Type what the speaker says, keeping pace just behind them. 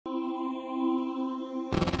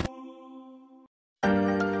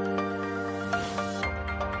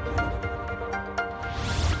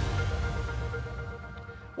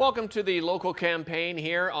Welcome to the local campaign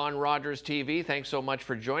here on Rogers TV. Thanks so much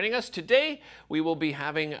for joining us. Today, we will be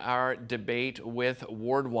having our debate with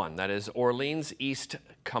Ward 1, that is Orléans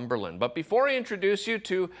East-Cumberland. But before I introduce you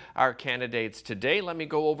to our candidates today, let me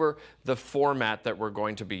go over the format that we're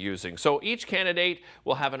going to be using. So each candidate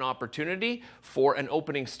will have an opportunity for an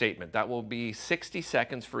opening statement. That will be 60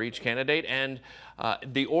 seconds for each candidate, and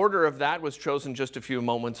the order of that was chosen just a few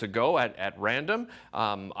moments ago at random.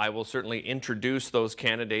 I will certainly introduce those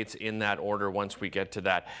candidates in that order once we get to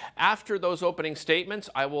that. After those opening statements,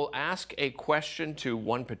 I will ask a question to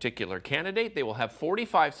one particular candidate. They will have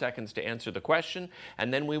 45 seconds to answer the question,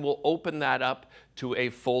 and then we will open that up to a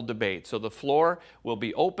full debate. So the floor will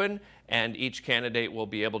be open, and each candidate will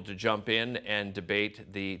be able to jump in and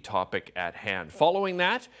debate the topic at hand. Following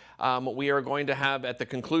that, we are going to have, at the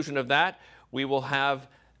conclusion of that, we will have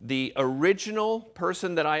the original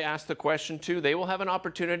person that I asked the question to. They will have an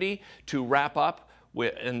opportunity to wrap up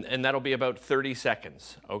and that'll be about 30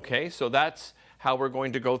 seconds. Okay, so that's how we're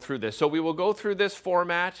going to go through this. So we will go through this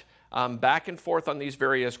format back and forth on these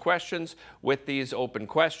various questions with these open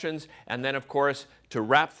questions. And then, of course, to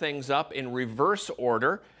wrap things up in reverse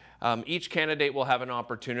order, each candidate will have an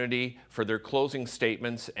opportunity for their closing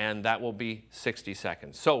statements, and that will be 60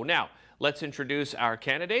 seconds. So now, let's introduce our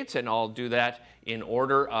candidates, and I'll do that in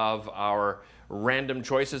order of our random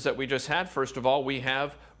choices that we just had. First of all, we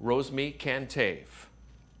have Rosemee Cantave.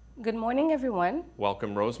 Good morning, everyone.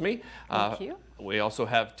 Welcome, Rosemee. Thank you. We also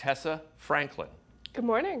have Tessa Franklin. Good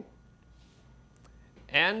morning.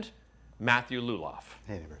 And Matthew Luloff.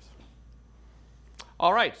 Hey, neighbors.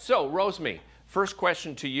 All right, so Rosemee, first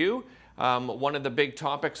question to you. One of the big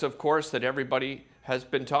topics, of course, that everybody has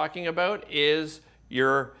been talking about is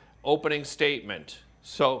your opening statement.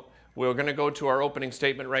 So we're going to go to our opening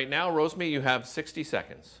statement right now. Rosemee, you have 60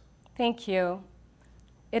 seconds. Thank you.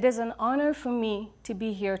 It is an honor for me to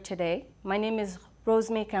be here today. My name is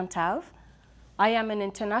Rosemee Cantave. I am an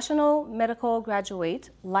international medical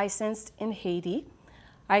graduate licensed in Haiti.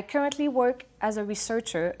 I currently work as a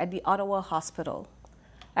researcher at the Ottawa Hospital.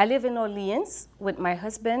 I live in Orleans with my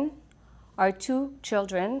husband, our 2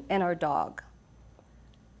 children, and our dog.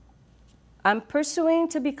 I'm pursuing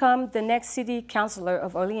to become the next city councillor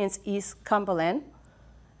of Orléans East-Cumberland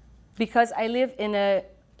because I live in a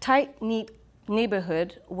tight-knit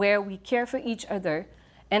neighborhood where we care for each other,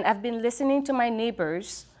 and I've been listening to my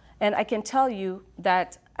neighbors, and I can tell you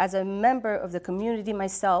that as a member of the community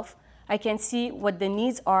myself, I can see what the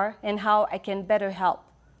needs are and how I can better help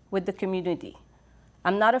with the community.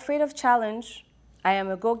 I'm not afraid of challenge. I am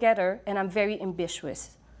a go-getter, and I'm very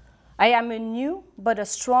ambitious. I am a new but a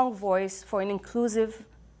strong voice for an inclusive,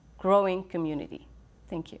 growing community.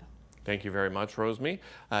 Thank you. Thank you very much, Rosemee.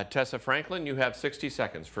 Tessa Franklin, you have 60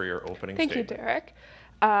 seconds for your opening Thank statement. you, Derick.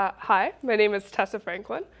 Hi, my name is Tessa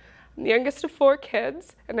Franklin. I'm the youngest of 4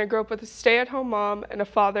 kids, and I grew up with a stay-at-home mom and a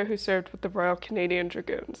father who served with the Royal Canadian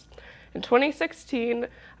Dragoons. In 2016,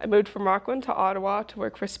 I moved from Rockland to Ottawa to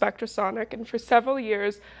work for Spectrasonic, and for several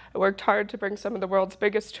years, I worked hard to bring some of the world's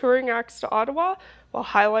biggest touring acts to Ottawa while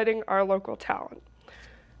highlighting our local talent.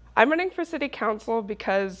 I'm running for City Council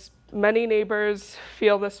because many neighbors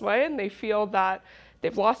feel this way, and they feel that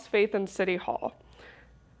they've lost faith in City Hall.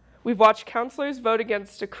 We've watched councillors vote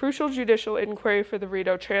against a crucial judicial inquiry for the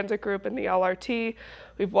Rideau Transit Group and the LRT.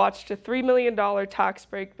 We've watched a $3 million tax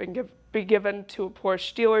break be given to a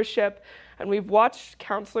Porsche dealership, and we've watched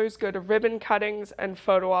councillors go to ribbon cuttings and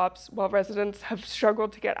photo ops while residents have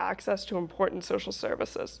struggled to get access to important social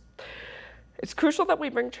services. It's crucial that we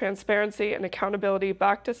bring transparency and accountability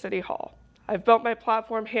back to City Hall. I've built my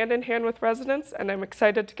platform hand in hand with residents, and I'm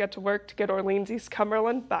excited to get to work to get Orléans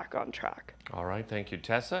East-Cumberland back on track. All right, thank you,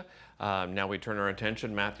 Tessa. Now we turn our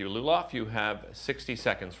attention, Matthew Luloff. You have 60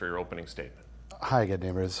 seconds for your opening statement. Hi again,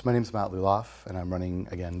 neighbors. My name's Matt Luloff, and I'm running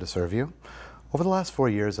again to serve you. Over the last 4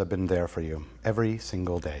 years, I've been there for you every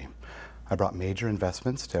single day. I brought major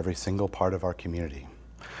investments to every single part of our community.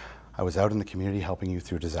 I was out in the community helping you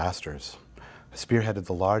through disasters. I spearheaded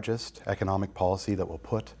the largest economic policy that will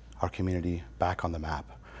put our community back on the map.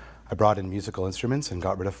 I brought in musical instruments and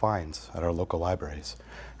got rid of fines at our local libraries,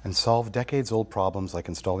 and solved decades-old problems like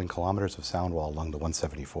installing kilometers of sound wall along the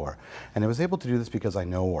 174. And I was able to do this because I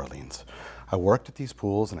know Orleans. I worked at these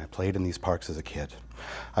pools and I played in these parks as a kid.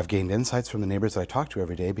 I've gained insights from the neighbors that I talk to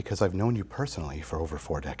every day because I've known you personally for over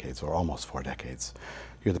 4 decades, or almost 4 decades.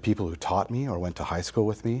 You're the people who taught me or went to high school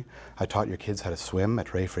with me. I taught your kids how to swim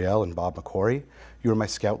at Ray Friel and Bob McQuarrie. You were my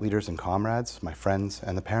scout leaders and comrades, my friends,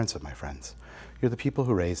 and the parents of my friends. You're the people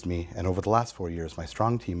who raised me, and over the last 4 years, my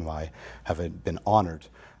strong team and I have been honored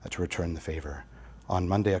to return the favor. On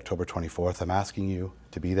Monday, October 24th, I'm asking you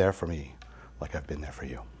to be there for me. like I've been there for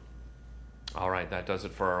you. All right, that does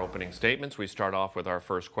it for our opening statements. We start off with our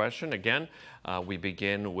first question. Again, we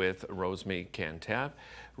begin with Rosemee Cantave.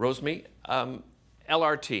 Rosemee,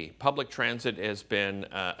 LRT, public transit, has been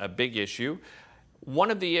a big issue.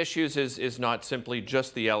 One of the issues is not simply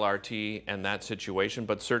just the LRT and that situation,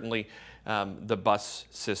 but certainly the bus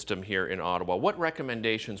system here in Ottawa. What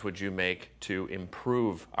recommendations would you make to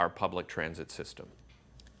improve our public transit system?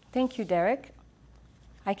 Thank you, Derick.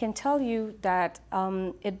 I can tell you that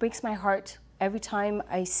it breaks my heart every time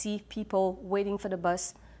I see people waiting for the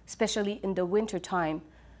bus, especially in the winter time.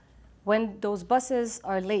 When those buses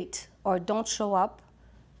are late or don't show up,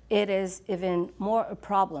 it is even more a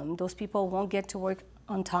problem. Those people won't get to work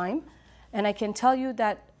on time. And I can tell you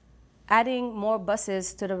that adding more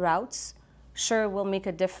buses to the routes sure will make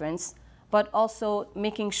a difference, but also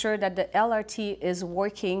making sure that the LRT is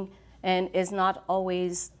working and is not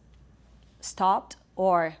always stopped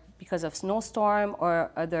or because of snowstorm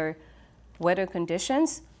or other weather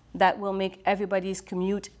conditions, that will make everybody's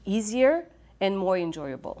commute easier and more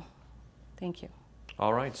enjoyable. Thank you.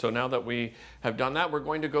 All right, so now that we have done that, we're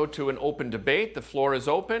going to go to an open debate. The floor is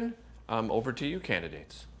open. Over to you,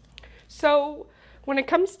 candidates. So when it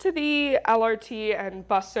comes to the LRT and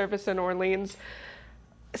bus service in Orleans,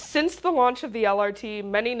 since the launch of the LRT,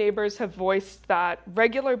 many neighbors have voiced that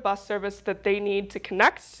regular bus service that they need to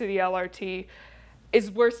connect to the LRT is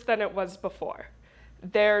worse than it was before.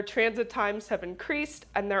 Their transit times have increased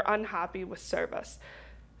and they're unhappy with service.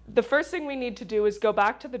 The first thing we need to do is go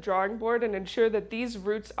back to the drawing board and ensure that these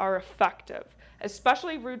routes are effective,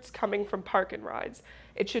 especially routes coming from park and rides.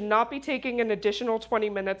 It should not be taking an additional 20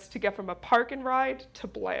 minutes to get from a park and ride to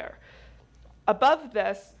Blair. Above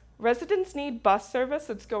this, residents need bus service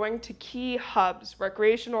that's going to key hubs,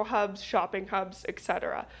 recreational hubs, shopping hubs,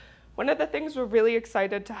 etc. One of the things we're really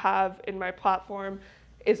excited to have in my platform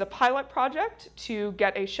is a pilot project to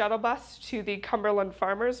get a shuttle bus to the Cumberland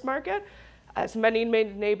Farmers Market. As many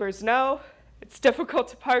neighbors know, it's difficult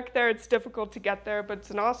to park there, it's difficult to get there, but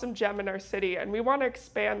it's an awesome gem in our city, and we want to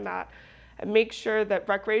expand that and make sure that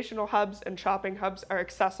recreational hubs and shopping hubs are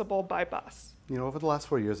accessible by bus. You know, over the last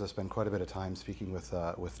 4 years, I've spent quite a bit of time speaking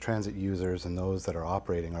with transit users and those that are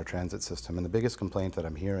operating our transit system. And the biggest complaint that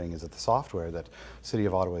I'm hearing is that the software that City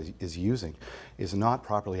of Ottawa is using is not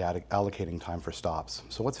properly allocating time for stops.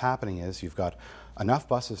 So what's happening is you've got enough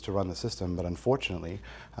buses to run the system, but unfortunately,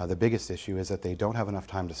 the biggest issue is that they don't have enough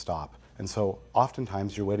time to stop. And so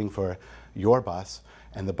oftentimes you're waiting for your bus,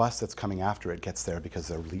 and the bus that's coming after it gets there because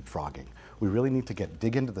they're leapfrogging. We really need to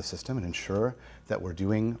dig into the system and ensure that we're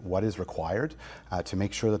doing what is required to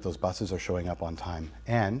make sure that those buses are showing up on time.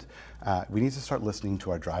 And we need to start listening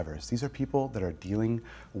to our drivers. These are people that are dealing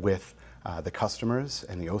with the customers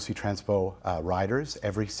and the OC Transpo riders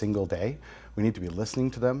every single day. We need to be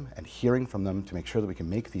listening to them and hearing from them to make sure that we can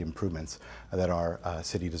make the improvements that our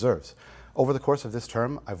city deserves. Over the course of this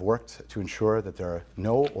term, I've worked to ensure that there are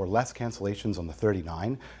no or less cancellations on the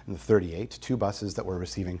 39 and the 38, two buses that were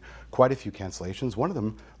receiving quite a few cancellations. One of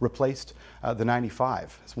them replaced the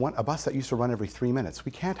 95. It's a bus that used to run every 3 minutes.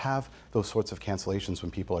 We can't have those sorts of cancellations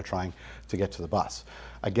when people are trying to get to the bus.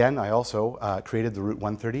 Again, I also created the Route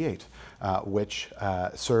 138, which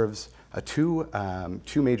serves two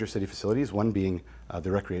major city facilities, one being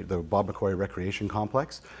the Bob McCoy Recreation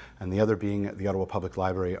Complex, and the other being the Ottawa Public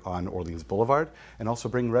Library on Orleans Boulevard, and also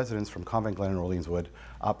bring residents from Convent Glen and Orleans Wood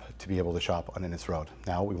up to be able to shop on Innes Road.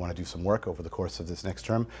 Now we want to do some work over the course of this next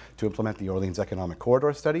term to implement the Orleans Economic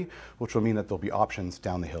Corridor Study, which will mean that there'll be options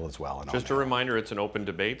down the hill as well. Just a reminder, it's an open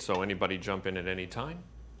debate, so anybody jump in at any time.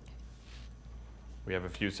 We have a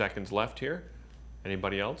few seconds left here.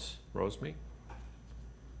 Anybody else? Rosemee?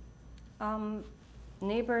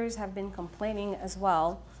 Neighbors have been complaining as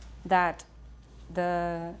well that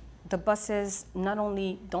the buses not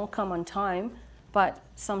only don't come on time, but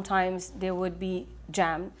sometimes they would be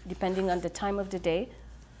jammed depending on the time of the day.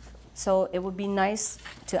 So it would be nice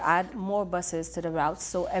to add more buses to the routes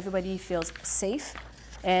so everybody feels safe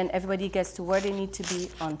and everybody gets to where they need to be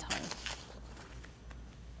on time.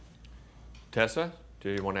 Tessa, do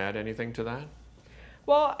you want to add anything to that?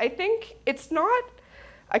 Well, I think it's not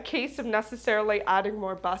a case of necessarily adding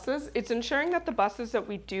more buses. It's ensuring that the buses that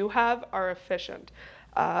we do have are efficient.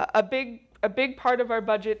 A big part of our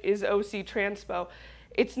budget is OC Transpo.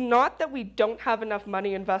 It's not that we don't have enough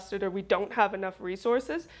money invested or we don't have enough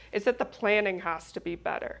resources, it's that the planning has to be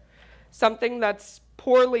better. Something that's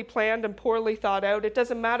poorly planned and poorly thought out, it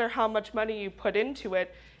doesn't matter how much money you put into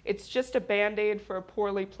it, it's just a Band-Aid for a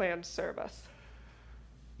poorly planned service.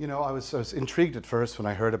 You know, I was intrigued at first when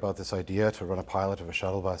I heard about this idea to run a pilot of a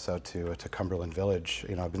shuttle bus out to Cumberland Village.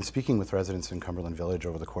 You know, I've been speaking with residents in Cumberland Village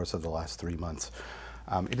over the course of the last 3 months.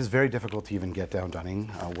 It is very difficult to even get down Dunning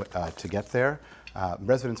to get there.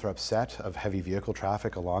 Residents are upset of heavy vehicle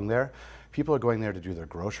traffic along there. People are going there to do their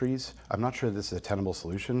groceries. I'm not sure this is a tenable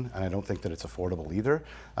solution, and I don't think that it's affordable either.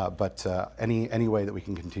 But any way that we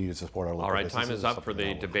can continue to support our local businesses. All right, time is up for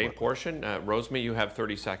the debate portion. Rosemee, you have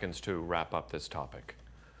 30 seconds to wrap up this topic.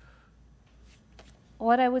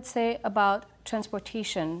 What I would say about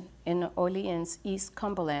transportation in Orléans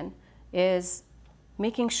East-Cumberland is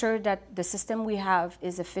making sure that the system we have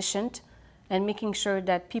is efficient and making sure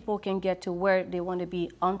that people can get to where they want to be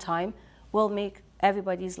on time will make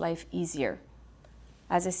everybody's life easier.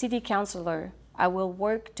 As a city councillor, I will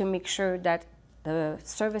work to make sure that the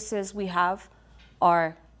services we have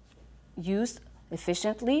are used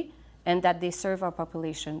efficiently and that they serve our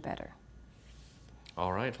population better.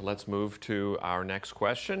 All right, let's move to our next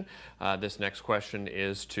question. This next question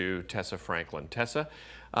is to Tessa Franklin. Tessa,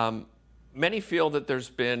 many feel that there's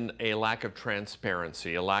been a lack of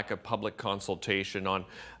transparency, a lack of public consultation on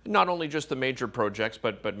not only just the major projects,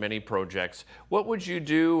 but many projects. What would you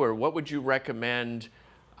do or what would you recommend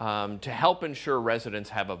to help ensure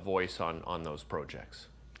residents have a voice on those projects?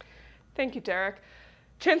 Thank you, Derick.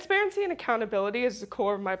 Transparency and accountability is the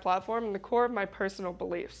core of my platform and the core of my personal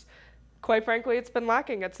beliefs. Quite frankly, it's been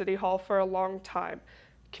lacking at City Hall for a long time.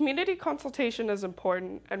 Community consultation is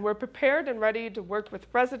important, and we're prepared and ready to work with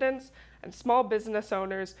residents and small business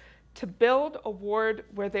owners to build a ward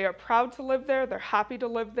where they are proud to live there, they're happy to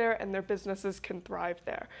live there, and their businesses can thrive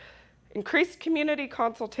there. Increased community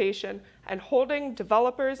consultation and holding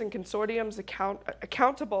developers and consortiums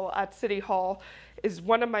accountable at City Hall is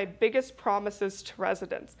one of my biggest promises to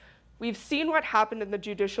residents. We've seen what happened in the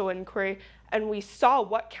judicial inquiry, and we saw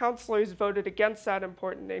what councillors voted against that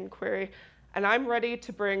important inquiry, and I'm ready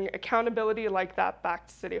to bring accountability like that back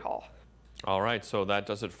to City Hall. All right, so that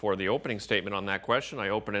does it for the opening statement on that question. I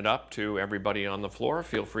open it up to everybody on the floor.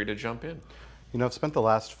 Feel free to jump in. You know, I've spent the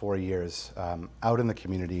last 4 years out in the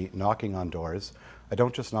community knocking on doors. I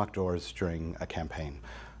don't just knock doors during a campaign.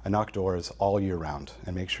 I knock doors all year round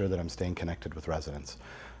and make sure that I'm staying connected with residents.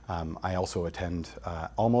 I also attend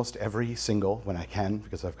almost every single, when I can,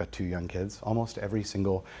 because I've got 2 young kids, almost every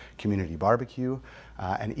single community barbecue,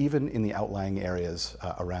 and even in the outlying areas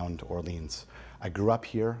around Orleans. I grew up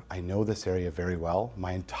here. I know this area very well.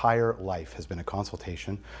 My entire life has been a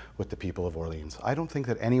consultation with the people of Orleans. I don't think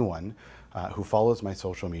that anyone who follows my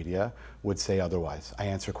social media would say otherwise. I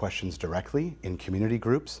answer questions directly in community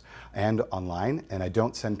groups and online, and I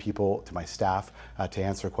don't send people to my staff to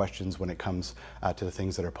answer questions when it comes to the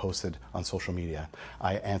things that are posted on social media.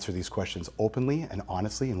 I answer these questions openly and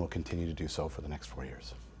honestly, and will continue to do so for the next 4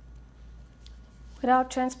 years. Without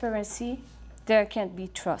transparency, there can't be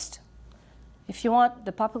trust. If you want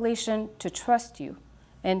the population to trust you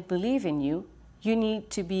and believe in you, you need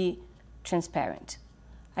to be transparent.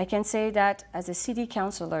 I can say that as a city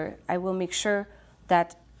councillor, I will make sure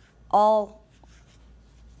that all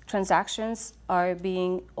transactions are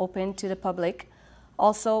being open to the public.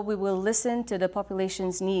 Also, we will listen to the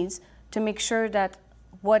population's needs to make sure that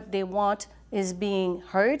what they want is being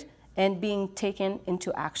heard and being taken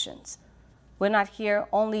into actions. We're not here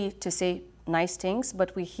only to say nice things,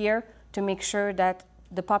 but we're here to make sure that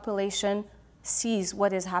the population sees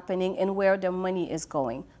what is happening and where their money is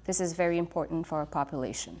going. This is very important for our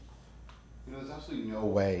population. You know, there's absolutely no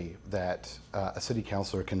way that a city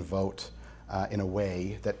councillor can vote in a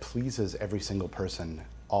way that pleases every single person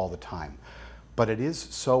all the time. But it is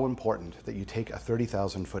so important that you take a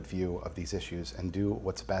 30,000-foot view of these issues and do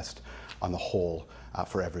what's best on the whole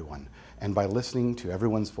for everyone. And by listening to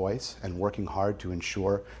everyone's voice and working hard to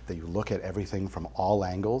ensure that you look at everything from all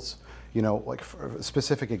angles, you know, like for a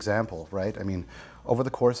specific example, right? I mean, over the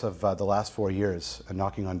course of the last 4 years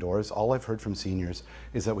knocking on doors, all I've heard from seniors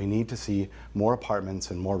is that we need to see more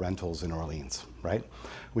apartments and more rentals in Orleans, right?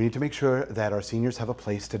 We need to make sure that our seniors have a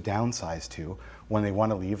place to downsize to when they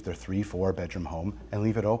want to leave their 3-4 bedroom home and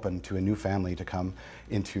leave it open to a new family to come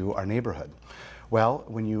into our neighborhood. Well,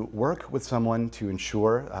 when you work with someone to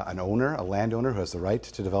ensure an owner, a landowner who has the right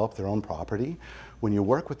to develop their own property, when you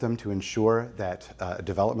work with them to ensure that a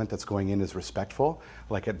development that's going in is respectful,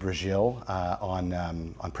 like at Brazil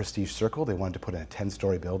on Prestige Circle, they wanted to put in a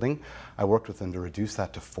 10-story building. I worked with them to reduce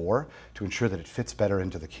that to 4 to ensure that it fits better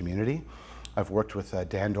into the community. I've worked with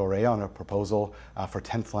Dan Doré on a proposal for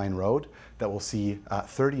 10th Line Road that will see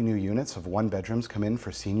 30 new units of 1-bedrooms come in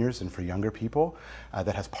for seniors and for younger people,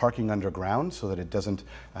 that has parking underground so that it doesn't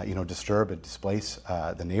disturb and displace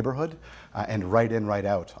the neighborhood, and right in, right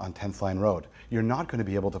out on 10th Line Road. You're not going to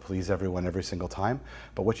be able to please everyone every single time,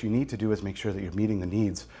 but what you need to do is make sure that you're meeting the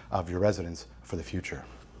needs of your residents for the future.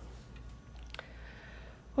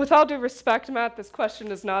 With all due respect, Matt, this question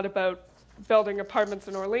is not about building apartments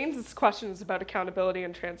in Orleans. This question is about accountability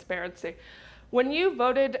and transparency. When you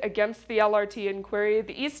voted against the LRT inquiry,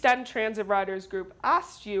 the East End Transit Riders Group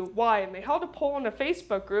asked you why, and they held a poll in a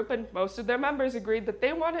Facebook group, and most of their members agreed that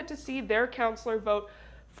they wanted to see their councillor vote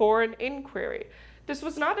for an inquiry. This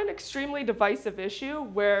was not an extremely divisive issue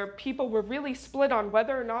where people were really split on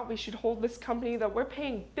whether or not we should hold this company that we're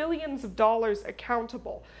paying billions of dollars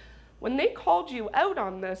accountable. When they called you out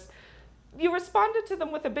on this, you responded to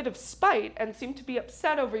them with a bit of spite and seemed to be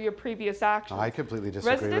upset over your previous actions. I completely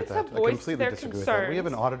disagree with that. Residents have voiced their with concerns. that. We have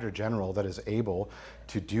an Auditor General that is able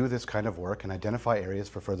to do this kind of work and identify areas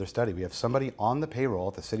for further study. We have somebody on the payroll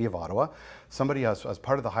at the City of Ottawa, somebody as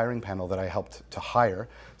part of the hiring panel that I helped to hire,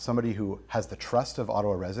 somebody who has the trust of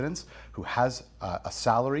Ottawa residents, who has a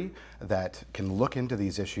salary that can look into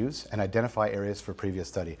these issues and identify areas for previous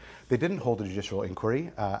study. They didn't hold a judicial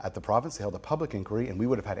inquiry at the province, they held a public inquiry, and we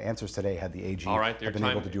would have had answers today had the AG All right, been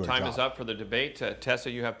able to do her job. Time is up for the debate.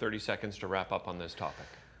 Tessa, you have 30 seconds to wrap up on this topic.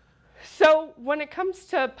 So when it comes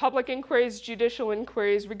to public inquiries, judicial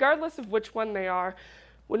inquiries, regardless of which one they are,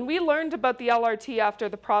 when we learned about the LRT after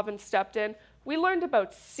the province stepped in, we learned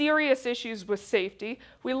about serious issues with safety.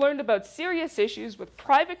 We learned about serious issues with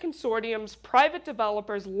private consortiums, private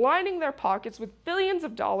developers lining their pockets with billions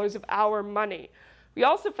of dollars of our money. We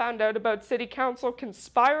also found out about City Council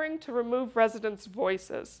conspiring to remove residents'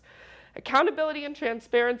 voices. Accountability and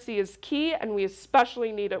transparency is key, and we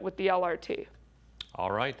especially need it with the LRT.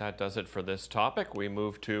 All right, that does it for this topic. We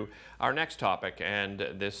move to our next topic, and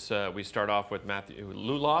this we start off with Matthew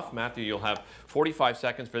Luloff. Matthew, you'll have 45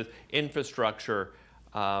 seconds for this. Infrastructure.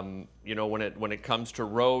 You know, when it comes to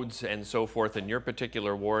roads and so forth in your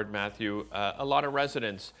particular ward, Matthew, a lot of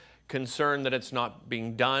residents concerned that it's not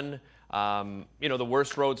being done. You know, the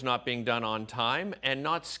worst roads not being done on time and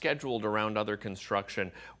not scheduled around other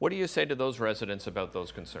construction. What do you say to those residents about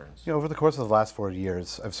those concerns? You know, over the course of the last 4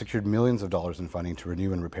 years, I've secured millions of dollars in funding to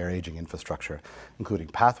renew and repair aging infrastructure, including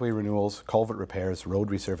pathway renewals, culvert repairs, road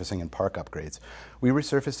resurfacing, and park upgrades. We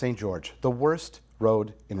resurfaced St. George, the worst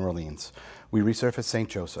road in Orleans. We resurfaced St.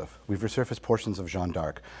 Joseph. We've resurfaced portions of Jeanne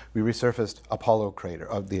d'Arc. We resurfaced Apollo Crater,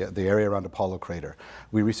 the area around Apollo Crater.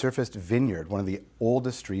 We resurfaced Vineyard, one of the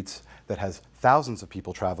oldest streets that has thousands of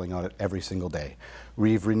people traveling on it every single day.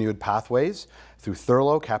 We've renewed pathways through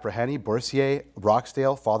Thurlow, Caprahany, Boursier,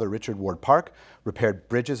 Roxdale, Father Richard Ward Park, repaired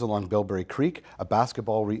bridges along Bilberry Creek, a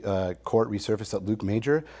basketball court resurfaced at Luke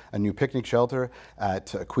Major, a new picnic shelter at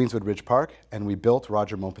Queenswood Ridge Park, and we built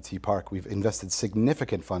Roger Montpetit Park. We've invested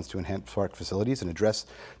significant funds to enhance park facilities and address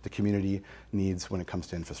the community needs when it comes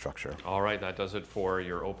to infrastructure. All right, that does it for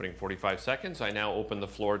your opening 45 seconds. I now open the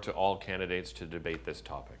floor to all candidates to debate this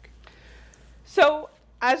topic. So,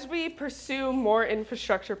 as we pursue more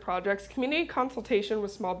infrastructure projects, community consultation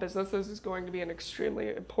with small businesses is going to be an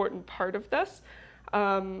extremely important part of this.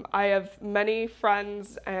 I have many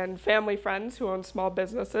friends and family friends who own small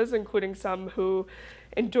businesses, including some who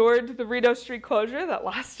endured the Rideau Street closure that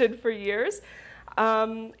lasted for years.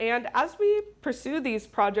 And as we pursue these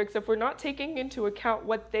projects, if we're not taking into account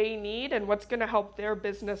what they need and what's going to help their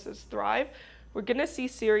businesses thrive, we're going to see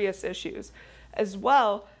serious issues. As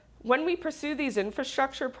well, when we pursue these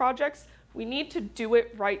infrastructure projects, we need to do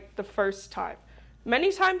it right the first time.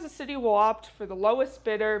 Many times the city will opt for the lowest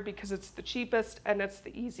bidder because it's the cheapest and it's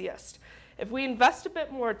the easiest. If we invest a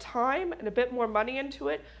bit more time and a bit more money into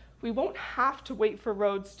it, we won't have to wait for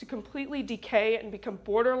roads to completely decay and become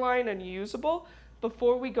borderline unusable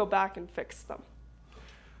before we go back and fix them.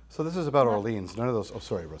 So this is about Orleans. None of those, oh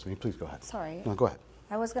sorry Rosemee, please go ahead. Sorry. No, go ahead.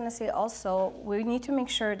 I was going to say also, we need to make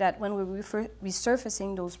sure that when we're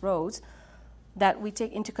resurfacing those roads, that we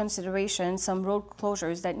take into consideration some road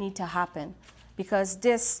closures that need to happen, because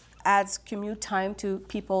this adds commute time to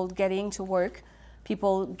people getting to work,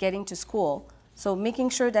 people getting to school. So making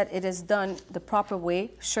sure that it is done the proper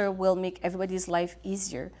way sure will make everybody's life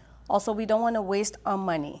easier. Also, we don't want to waste our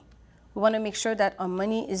money. We want to make sure that our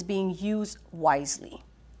money is being used wisely.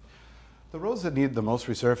 The roads that need the most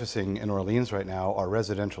resurfacing in Orleans right now are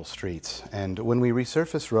residential streets. And when we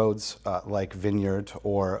resurface roads like Vineyard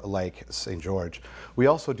or like St. George, we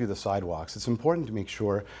also do the sidewalks. It's important to make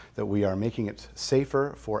sure that we are making it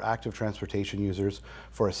safer for active transportation users,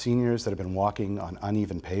 for seniors that have been walking on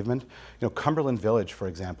uneven pavement. You know, Cumberland Village, for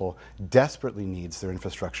example, desperately needs their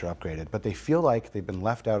infrastructure upgraded, but they feel like they've been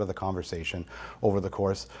left out of the conversation over the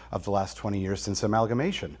course of the last 20 years since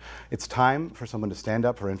amalgamation. It's time for someone to stand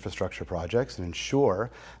up for infrastructure projects and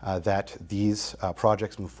ensure that these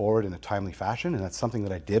projects move forward in a timely fashion, and that's something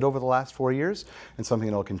that I did over the last 4 years and something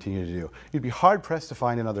that I'll continue to do. You'd be hard-pressed to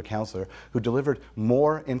find another councillor who delivered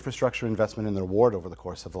more infrastructure investment in their ward over the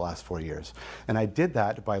course of the last 4 years. And I did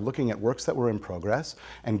that by looking at works that were in progress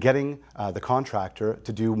and getting the contractor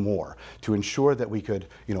to do more, to ensure that we could,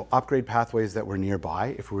 upgrade pathways that were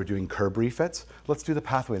nearby. If we were doing curb refits, let's do the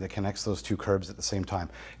pathway that connects those two curbs at the same time.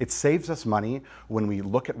 It saves us money when we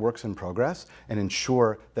look at works in progress and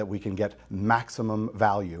ensure that we can get maximum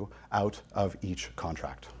value out of each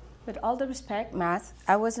contract. With all the respect, Matt,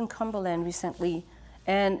 I was in Cumberland recently,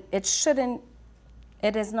 and it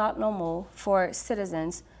is not normal for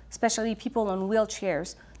citizens, especially people on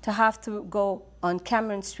wheelchairs, to have to go on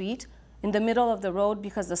Cameron Street in the middle of the road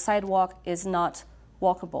because the sidewalk is not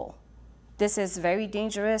walkable. This is very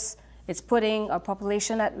dangerous. It's putting our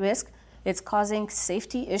population at risk. It's causing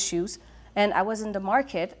safety issues. And I was in the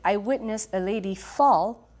market. I witnessed a lady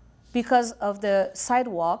fall because of the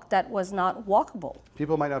sidewalk that was not walkable.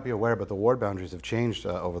 People might not be aware, but the ward boundaries have changed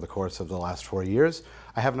over the course of the last 4 years.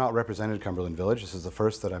 I have not represented Cumberland Village. This is the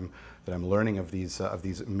first that I'm learning of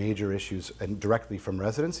these major issues and directly from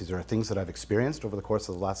residents. These are things that I've experienced over the course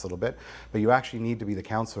of the last little bit. But you actually need to be the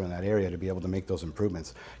councillor in that area to be able to make those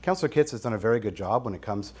improvements. Councillor Kitts has done a very good job when it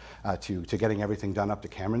comes to getting everything done up to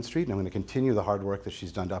Cameron Street, and I'm going to continue the hard work that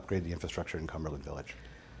she's done to upgrade the infrastructure in Cumberland Village.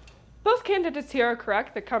 Both candidates here are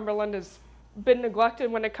correct that Cumberland has been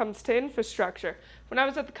neglected when it comes to infrastructure. When I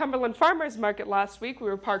was at the Cumberland Farmers Market last week, we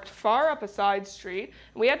were parked far up a side street,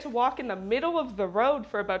 and we had to walk in the middle of the road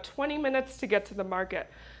for about 20 minutes to get to the market.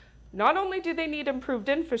 Not only do they need improved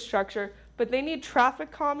infrastructure, but they need traffic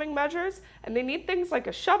calming measures, and they need things like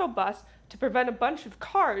a shuttle bus to prevent a bunch of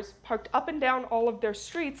cars parked up and down all of their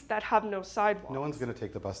streets that have no sidewalks. No one's going to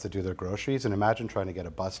take the bus to do their groceries, and imagine trying to get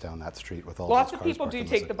a bus down that street with all Lots those of cars people parked do in the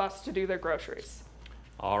take city. the bus to do their groceries.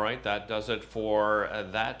 All right, that does it for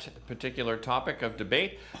that particular topic of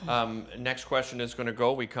debate. Next question is going to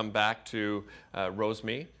go. We come back to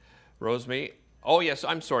Rosemee. Rosemee, oh yes,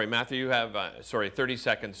 I'm sorry, Matthew, you have 30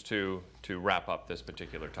 seconds to wrap up this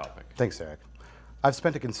particular topic. Thanks, Derick. I've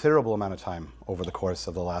spent a considerable amount of time over the course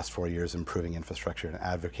of the last 4 years improving infrastructure and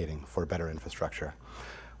advocating for better infrastructure.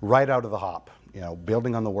 Right out of the hop,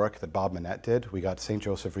 building on the work that Bob Manette did, we got St.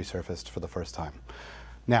 Joseph resurfaced for the first time.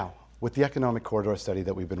 Now, with the economic corridor study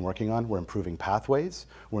that we've been working on, we're improving pathways,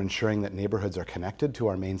 we're ensuring that neighborhoods are connected to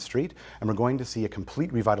our main street, and we're going to see a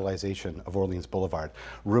complete revitalization of Orleans Boulevard.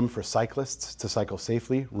 Room for cyclists to cycle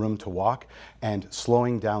safely, room to walk, and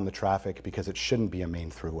slowing down the traffic because it shouldn't be a main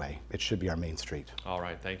throughway. It should be our main street. All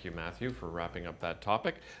right, thank you, Matthew, for wrapping up that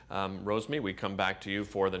topic. Rosemee, we come back to you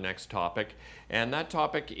for the next topic, and that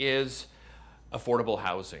topic is affordable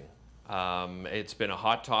housing. It's been a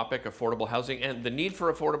hot topic, affordable housing, and the need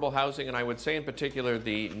for affordable housing, and I would say in particular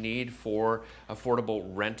the need for affordable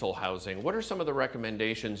rental housing. What are some of the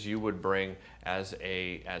recommendations you would bring as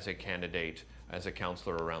a candidate, as a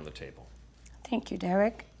councillor around the table? Thank you,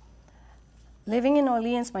 Derick. Living in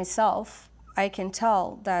Orleans myself, I can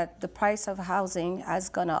tell that the price of housing has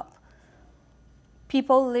gone up.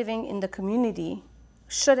 People living in the community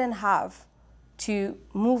shouldn't have to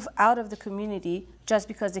move out of the community just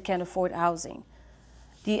because they can't afford housing.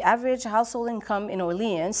 The average household income in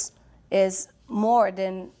Orleans is more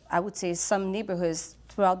than, I would say, some neighborhoods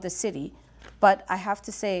throughout the city. But I have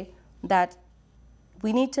to say that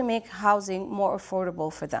we need to make housing more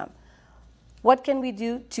affordable for them. What can we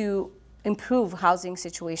do to improve housing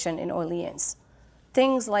situation in Orleans?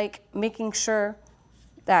 Things like making sure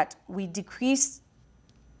that we decrease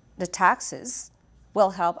the taxes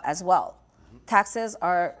will help as well. Taxes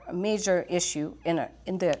are a major issue in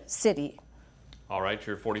the city. All right,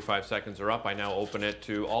 your 45 seconds are up. I now open it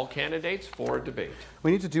to all candidates for debate. We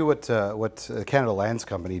need to do what Canada Lands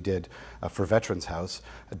Company did for Veterans House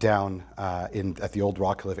down at the old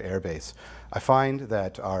Rockcliffe Air Base. I find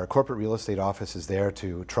that our corporate real estate office is there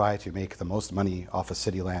to try to make the most money off of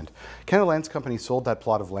city land. Canada Lands Company sold that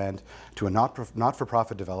plot of land to a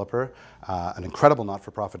not-for-profit developer, an incredible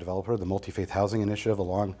not-for-profit developer, the Multi-Faith Housing Initiative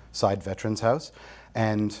alongside Veterans House,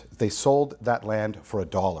 and they sold that land for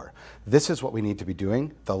 $1. This is what we need to be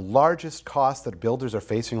doing. The largest cost that builders are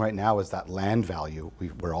facing right now is that land value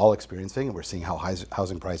we're all experiencing, and we're seeing how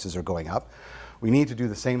housing prices are going up. We need to do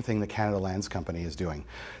the same thing that Canada Lands Company is doing.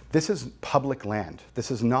 This is public land. This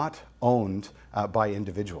is not owned by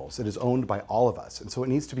individuals. It is owned by all of us, and so it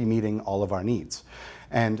needs to be meeting all of our needs.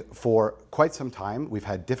 And for quite some time, we've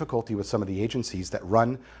had difficulty with some of the agencies that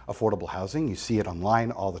run affordable housing. You see it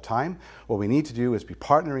online all the time. What we need to do is be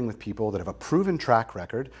partnering with people that have a proven track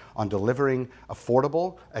record on delivering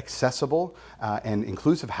affordable, accessible, and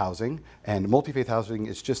inclusive housing, and multi-faith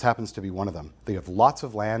housing just happens to be one of them. They have lots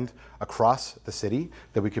of land across the city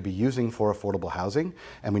that we could be using for affordable housing,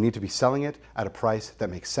 and we need to be selling it at a price that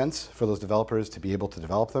makes sense for those developers to be able to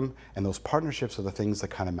develop them, and those partnerships are the things that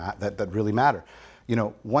that really matter. You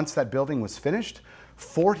know, once that building was finished,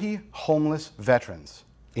 40 homeless veterans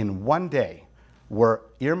in one day were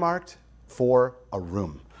earmarked for a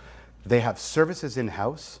room. They have services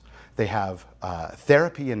in-house, they have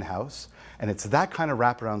therapy in-house, and it's that kind of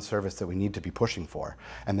wraparound service that we need to be pushing for.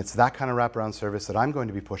 And it's that kind of wraparound service that I'm going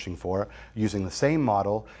to be pushing for, using the same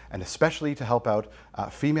model, and especially to help out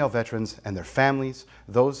female veterans and their families,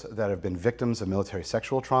 those that have been victims of military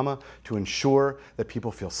sexual trauma, to ensure that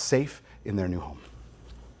people feel safe in their new home.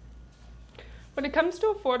 When it comes to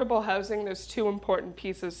affordable housing, there's two important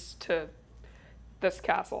pieces to this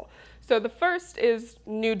castle. So the first is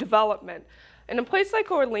new development. In a place like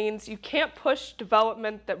Orleans, you can't push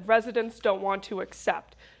development that residents don't want to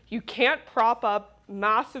accept. You can't prop up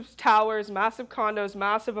massive towers, massive condos,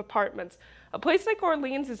 massive apartments. A place like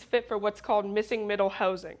Orleans is fit for what's called missing middle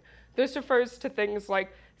housing. This refers to things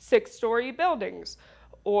like 6-story buildings,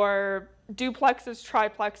 or duplexes,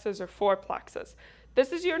 triplexes, or fourplexes.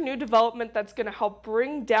 This is your new development that's going to help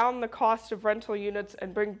bring down the cost of rental units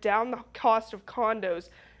and bring down the cost of condos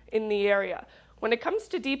in the area. When it comes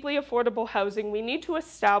to deeply affordable housing, we need to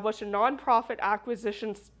establish a nonprofit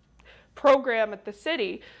acquisition program at the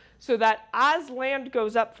city so that as land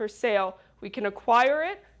goes up for sale, we can acquire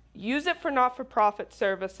it, use it for not-for-profit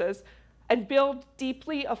services, and build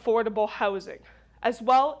deeply affordable housing. As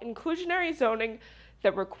well, inclusionary zoning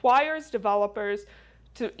that requires developers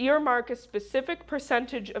to earmark a specific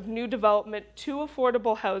percentage of new development to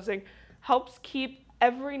affordable housing helps keep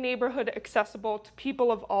every neighborhood accessible to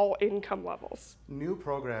people of all income levels. New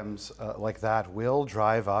programs like that will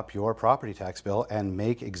drive up your property tax bill and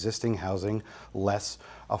make existing housing less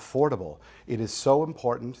affordable. It is so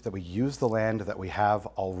important that we use the land that we have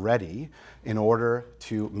already in order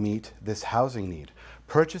to meet this housing need.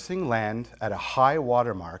 Purchasing land at a high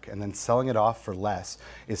watermark and then selling it off for less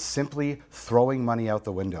is simply throwing money out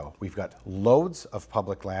the window. We've got loads of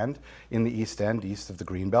public land in the East End, east of the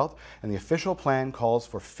Greenbelt, and the official plan calls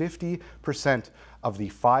for 50% of the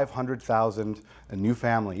 500,000 new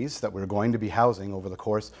families that we're going to be housing over the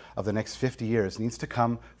course of the next 50 years needs to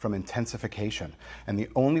come from intensification. And the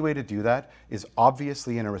only way to do that is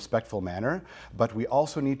obviously in a respectful manner, but we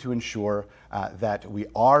also need to ensure that we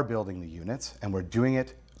are building the units and we're doing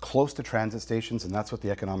it close to transit stations, and that's what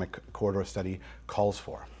the Economic Corridor Study calls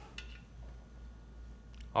for.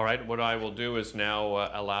 All right, what I will do is now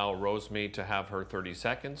allow Rosemee to have her 30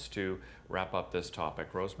 seconds to wrap up this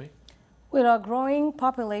topic. Rosemee? With our growing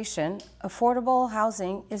population, affordable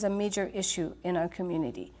housing is a major issue in our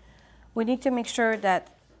community. We need to make sure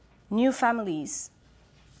that new families,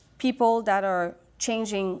 people that are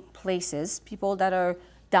changing places, people that are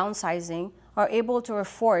downsizing, are able to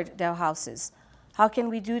afford their houses. How can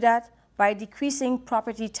we do that? By decreasing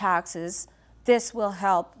property taxes. This will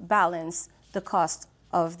help balance the cost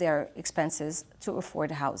of their expenses to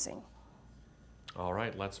afford housing. All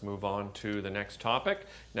right, let's move on to the next topic.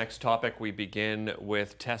 Next topic, we begin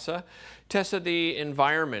with Tessa. Tessa, the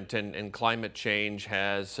environment and climate change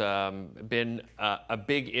has been a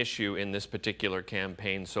big issue in this particular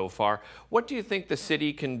campaign so far. What do you think the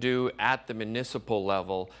city can do at the municipal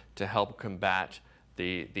level to help combat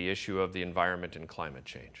the issue of the environment and climate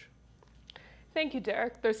change? Thank you,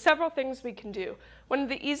 Derek. There's several things we can do. One of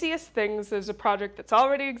the easiest things is a project that's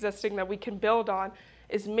already existing that we can build on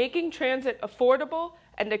is making transit affordable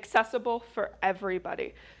and accessible for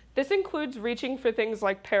everybody. This includes reaching for things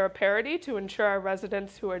like para-parity to ensure our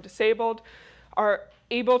residents who are disabled are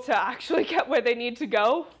able to actually get where they need to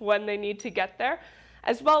go when they need to get there.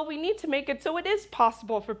 As well, we need to make it so it is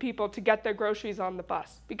possible for people to get their groceries on the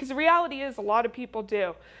bus, because the reality is a lot of people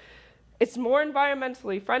do. It's more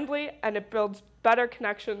environmentally friendly, and it builds better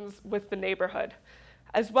connections with the neighborhood.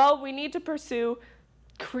 As well, we need to pursue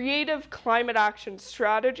creative climate action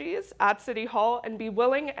strategies at City Hall and be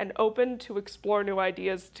willing and open to explore new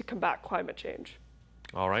ideas to combat climate change.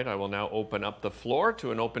 All right, I will now open up the floor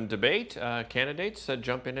to an open debate. Candidates,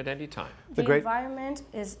 jump in at any time. The environment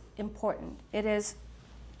is important. It is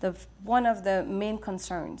one of the main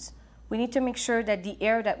concerns. We need to make sure that the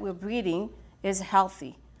air that we're breathing is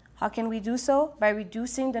healthy. How can we do so? By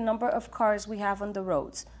reducing the number of cars we have on the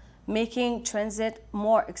roads, making transit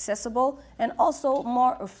more accessible and also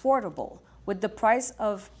more affordable. With the price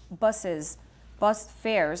of bus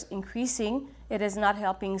fares increasing, it is not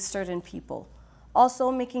helping certain people.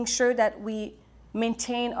 Also making sure that we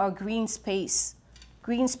maintain our green space.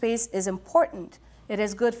 Green space is important. It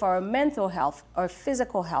is good for our mental health, our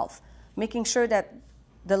physical health, making sure that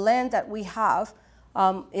the land that we have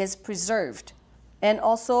is preserved. And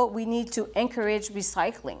also we need to encourage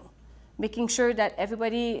recycling, making sure that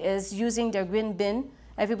everybody is using their green bin,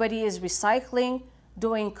 everybody is recycling,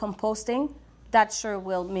 doing composting. That sure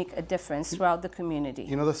will make a difference throughout the community.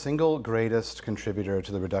 You know, the single greatest contributor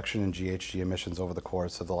to the reduction in GHG emissions over the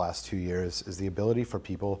course of the last 2 years is the ability for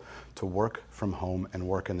people to work from home and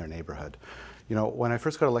work in their neighborhood. You know, when I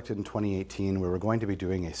first got elected in 2018, we were going to be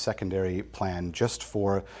doing a secondary plan just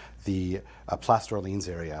for the Place d'Orléans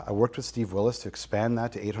area. I worked with Steve Willis to expand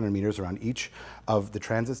that to 800 meters around each of the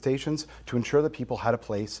transit stations to ensure that people had a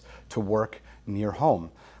place to work near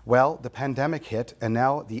home. Well, the pandemic hit, and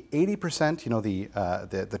now the 80%, you know,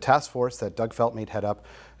 the task force that Doug Feltmate head up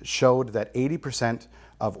showed that 80%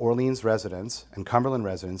 of Orleans residents and Cumberland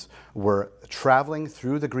residents were traveling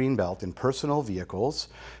through the Greenbelt in personal vehicles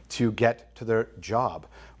to get to their job.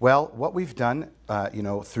 Well, what we've done, you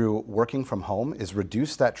know, through working from home is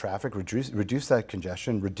reduce that traffic, reduce that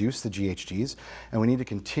congestion, reduce the GHGs, and we need to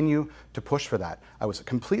continue to push for that. I was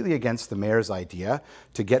completely against the mayor's idea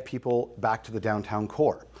to get people back to the downtown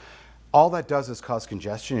core. All that does is cause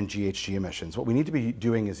congestion and GHG emissions. What we need to be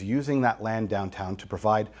doing is using that land downtown to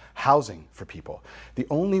provide housing for people. The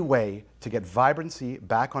only way to get vibrancy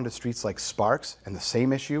back onto streets like Sparks, and the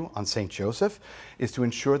same issue on St. Joseph, is to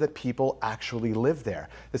ensure that people actually live there.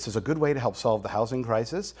 This is a good way to help solve the housing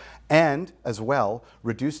crisis and, as well,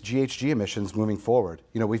 reduce GHG emissions moving forward.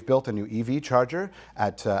 You know, we've built a new EV charger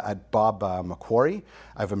at Bob Macquarie.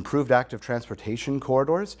 I've improved active transportation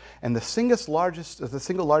corridors, and the single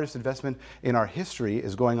largest investment in our history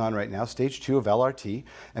is going on right now, stage 2 of LRT,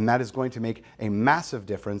 and that is going to make a massive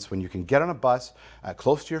difference when you can get on a bus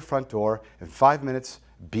close to your front door in 5 minutes,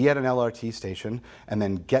 be at an LRT station, and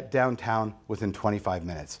then get downtown within 25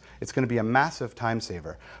 minutes. It's going to be a massive time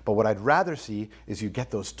saver. But what I'd rather see is you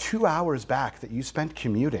get those 2 hours back that you spent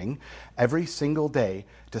commuting every single day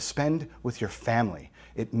to spend with your family.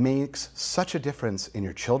 It makes such a difference in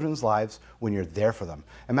your children's lives when you're there for them.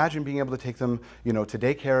 Imagine being able to take them, you know, to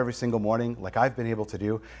daycare every single morning, like I've been able to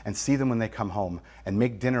do, and see them when they come home, and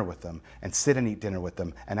make dinner with them, and sit and eat dinner with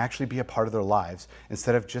them, and actually be a part of their lives,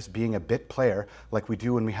 instead of just being a bit player like we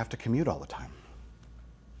do when we have to commute all the time.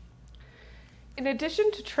 In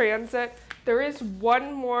addition to transit, there is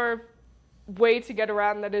one more way to get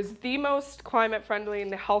around that is the most climate friendly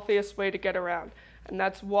and the healthiest way to get around, and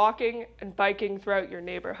that's walking and biking throughout your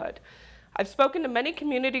neighborhood. I've spoken to many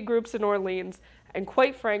community groups in Orleans, and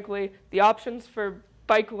quite frankly, the options for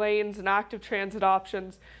bike lanes and active transit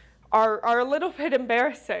options are a little bit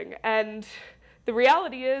embarrassing, and the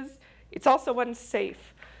reality is it's also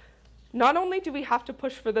unsafe. Not only do we have to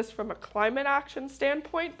push for this from a climate action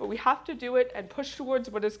standpoint, but we have to do it and push towards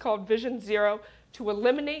what is called Vision Zero to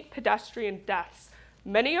eliminate pedestrian deaths.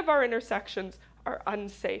 Many of our intersections are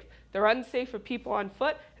unsafe. They're unsafe for people on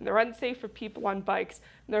foot, and they're unsafe for people on bikes.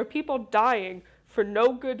 And there are people dying for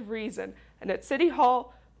no good reason. And at City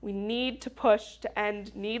Hall, we need to push to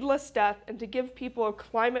end needless death and to give people a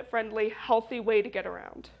climate-friendly, healthy way to get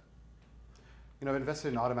around. You know, I've invested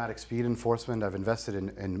in automatic speed enforcement. I've invested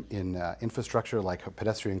in infrastructure like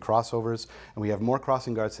pedestrian crossovers, and we have more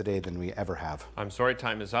crossing guards today than we ever have. I'm sorry,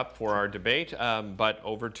 time is up for our debate, but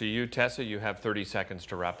over to you, Tessa. You have 30 seconds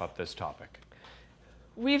to wrap up this topic.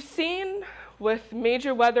 We've seen with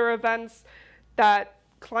major weather events that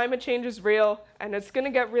climate change is real, and it's going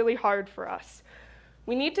to get really hard for us.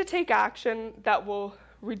 We need to take action that will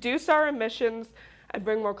reduce our emissions and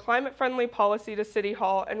bring more climate-friendly policy to City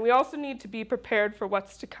Hall, and we also need to be prepared for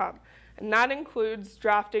what's to come. And that includes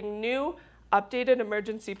drafting new, updated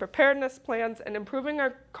emergency preparedness plans and improving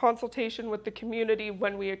our consultation with the community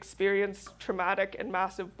when we experience traumatic and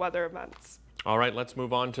massive weather events. All right, let's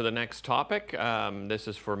move on to the next topic. This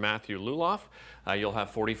is for Matthew Luloff. You'll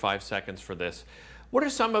have 45 seconds for this. What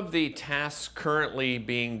are some of the tasks currently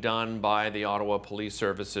being done by the Ottawa Police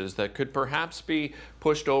Services that could perhaps be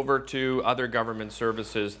pushed over to other government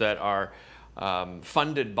services that are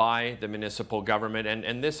funded by the municipal government,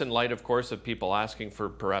 and this in light, of course, of people asking for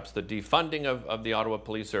perhaps the defunding of the Ottawa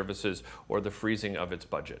Police Services or the freezing of its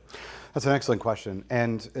budget? That's an excellent question,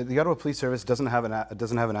 and the Ottawa Police Service doesn't have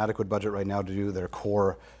an adequate budget right now to do their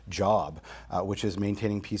core job, which is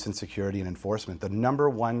maintaining peace and security and enforcement. The number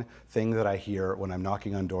one thing that I hear when I'm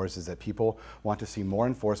knocking on doors is that people want to see more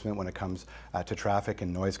enforcement when it comes to traffic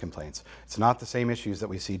and noise complaints. It's not the same issues that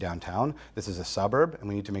we see downtown. This is a suburb, and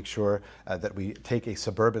we need to make sure that we take a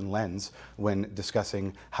suburban lens when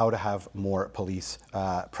discussing how to have more police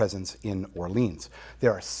presence in Orleans.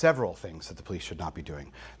 There are several things that the police should not be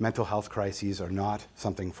doing. Mental health crises are not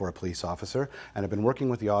something for a police officer, and I've been working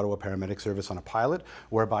with the Ottawa Paramedic Service on a pilot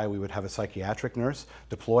whereby we would have a psychiatric nurse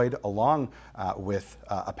deployed along with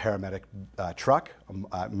a paramedic truck,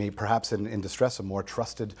 perhaps in distress, a more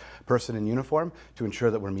trusted person in uniform, to ensure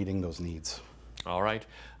that we're meeting those needs. All right,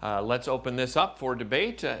 let's open this up for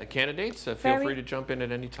debate. Candidates, feel free to jump in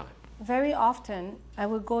at any time. Very often, I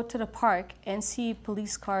would go to the park and see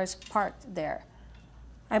police cars parked there.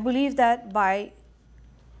 I believe that by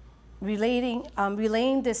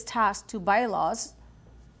relaying this task to bylaws,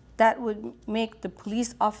 that would make the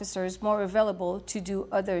police officers more available to do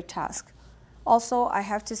other tasks. Also, I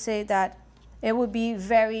have to say that it would be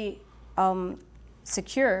very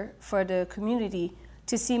secure for the community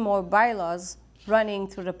to see more bylaws running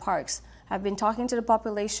through the parks. I've been talking to the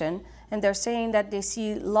population, and they're saying that they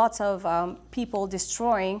see lots of people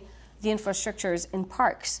destroying the infrastructures in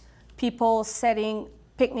parks, people setting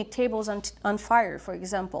picnic tables on fire, for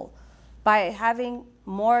example. By having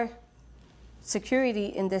more security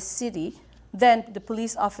in this city, then the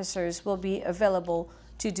police officers will be available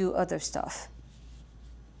to do other stuff.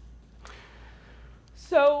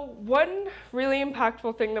 So one really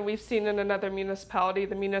impactful thing that we've seen in another municipality,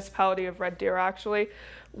 the municipality of Red Deer actually,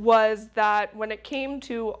 was that when it came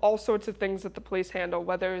to all sorts of things that the police handle,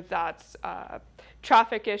 whether that's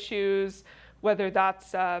traffic issues, whether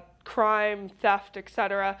that's crime, theft,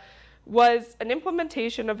 etc., was an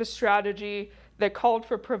implementation of a strategy that called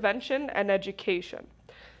for prevention and education.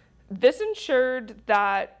 This ensured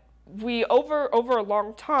that we, over a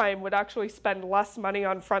long time, would actually spend less money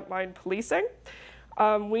on frontline policing.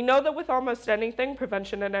 We know that with almost anything,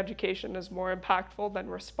 prevention and education is more impactful than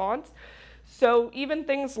response. So even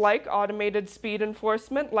things like automated speed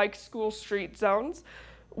enforcement, like school street zones,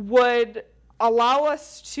 would allow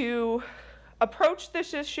us to approach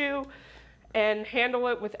this issue and handle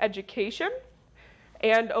it with education,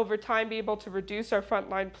 and over time be able to reduce our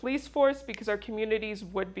frontline police force because our communities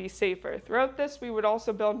would be safer. Throughout this, we would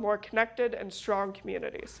also build more connected and strong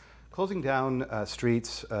communities. Closing down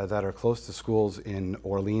streets that are close to schools in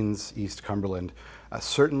Orléans East-Cumberland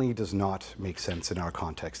certainly does not make sense in our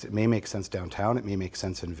context. It may make sense downtown, it may make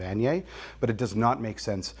sense in Vanier, but it does not make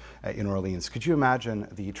sense in Orleans. Could you imagine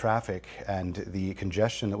the traffic and the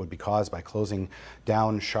congestion that would be caused by closing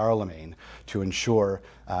down Charlemagne to ensure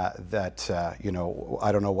that, you know,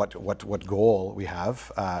 I don't know what goal we have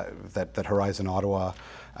that Horizon Ottawa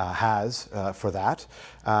has for that.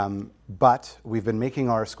 But we've been making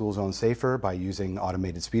our school zone safer by using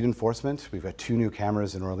automated speed enforcement. We've got 2 new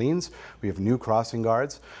cameras in Orleans. We have new crossing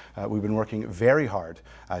guards. We've been working very hard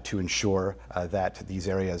to ensure that these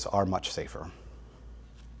areas are much safer.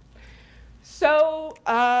 So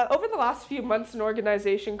over the last few months, an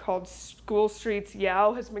organization called School Streets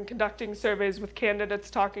YOW has been conducting surveys with candidates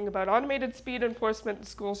talking about automated speed enforcement in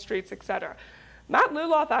school streets, etc. Matt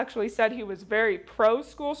Luloff actually said he was very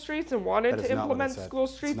pro-school streets and wanted to implement school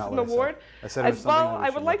streets in the ward. As well, I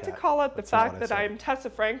would like to call out the fact that I am Tessa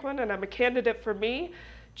Franklin and I'm a candidate for me.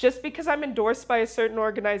 Just because I'm endorsed by a certain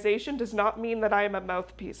organization does not mean that I am a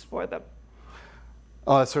mouthpiece for them.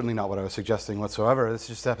 Oh, that's certainly not what I was suggesting whatsoever. This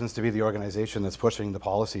just happens to be the organization that's pushing the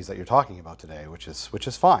policies that you're talking about today, which is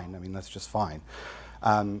fine. I mean, that's just fine.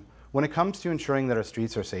 When it comes to ensuring that our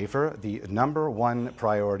streets are safer, the #1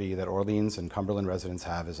 priority that Orleans and Cumberland residents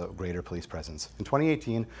have is a greater police presence. In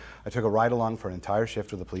 2018, I took a ride along for an entire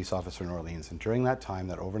shift with a police officer in Orleans, and during that time,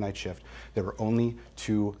 that overnight shift, there were only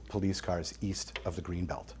 2 police cars east of the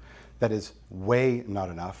Greenbelt. That is way not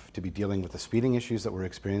enough to be dealing with the speeding issues that we're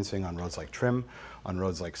experiencing on roads like Trim, on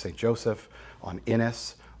roads like St. Joseph, on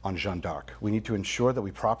Innes, on Jeanne d'Arc. We need to ensure that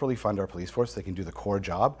we properly fund our police force so they can do the core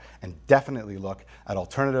job, and definitely look at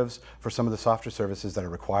alternatives for some of the softer services that are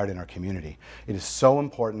required in our community. It is so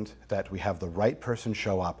important that we have the right person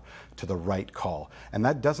show up to the right call. And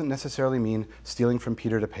that doesn't necessarily mean stealing from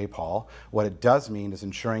Peter to pay Paul. What it does mean is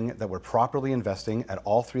ensuring that we're properly investing at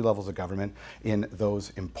all 3 levels of government in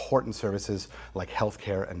those important services like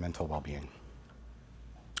healthcare and mental well-being.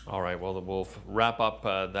 All right, well, we'll wrap up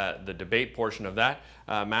the debate portion of that.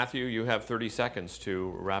 Matthew, you have 30 seconds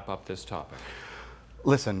to wrap up this topic.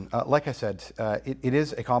 Listen, like I said, it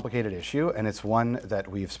is a complicated issue, and it's one that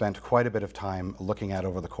we've spent quite a bit of time looking at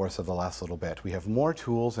over the course of the last little bit. We have more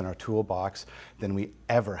tools in our toolbox than we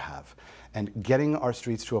ever have. And getting our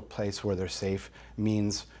streets to a place where they're safe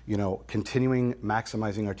means, you know, continuing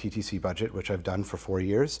maximizing our TTC budget, which I've done for 4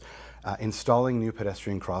 years, installing new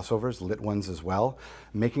pedestrian crossovers, lit ones as well,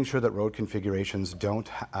 making sure that road configurations don't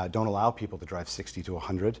allow people to drive 60 to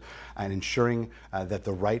 100, and ensuring that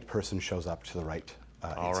the right person shows up to the right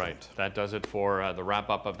All right, that does it for the wrap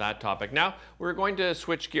up of that topic. Now we're going to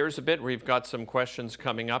switch gears a bit. We've got some questions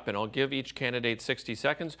coming up, and I'll give each candidate 60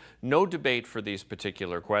 seconds. No debate for these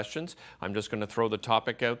particular questions. I'm just going to throw the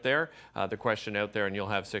topic out there, the question out there, and you'll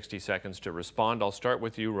have 60 seconds to respond. I'll start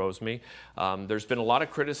with you, Rosemee. There's been a lot of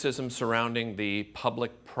criticism surrounding the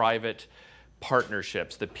public-private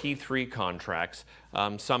partnerships, the P3 contracts.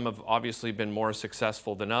 Some have obviously been more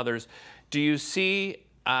successful than others. Do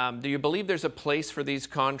you believe there's a place for these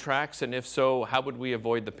contracts? And if so, how would we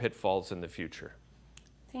avoid the pitfalls in the future?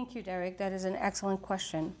 Thank you, Derick. That is an excellent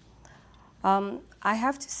question. I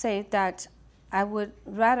have to say that I would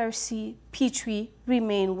rather see P3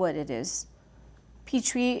 remain what it is.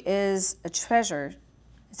 P3 is a treasure.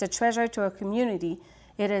 It's a treasure to our community.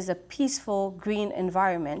 It is a peaceful, green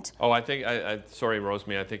environment. Oh, sorry,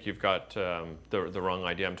 Rosemee, I think you've got the wrong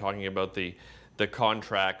idea. I'm talking about the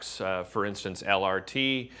contracts, for instance,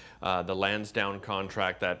 LRT, the Lansdowne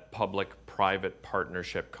contract, that public-private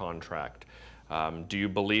partnership contract. Do you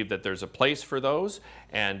believe that there's a place for those?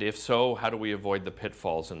 And if so, how do we avoid the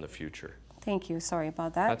pitfalls in the future? Thank you. Sorry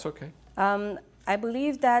about that. That's okay. I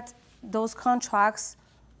believe that those contracts,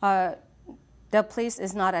 their place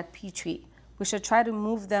is not at P3. We should try to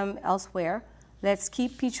move them elsewhere. Let's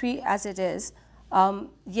keep P3 as it is.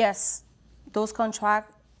 Yes, those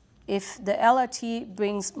contracts, if the LRT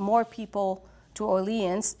brings more people to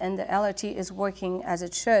Orleans and the LRT is working as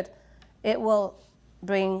it should, it will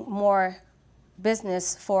bring more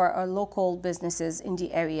business for our local businesses in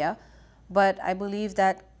the area. But I believe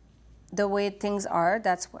that the way things are,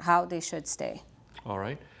 that's how they should stay. All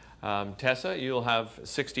right. Tessa, you'll have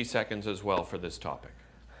 60 seconds as well for this topic.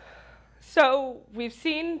 So we've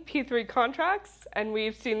seen P3 contracts, and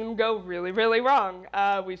we've seen them go really, really wrong.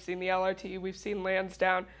 We've seen the LRT, we've seen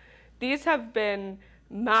Lansdowne. These have been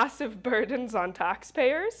massive burdens on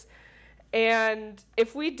taxpayers. And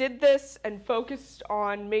if we did this and focused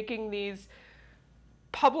on making these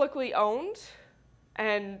publicly owned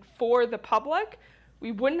and for the public,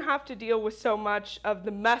 we wouldn't have to deal with so much of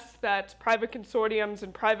the mess that private consortiums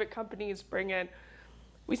and private companies bring in.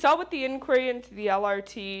 We saw with the inquiry into the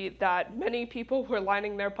LRT that many people were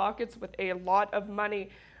lining their pockets with a lot of money.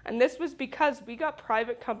 And this was because we got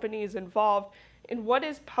private companies involved in what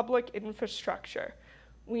is public infrastructure.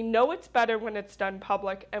 We know it's better when it's done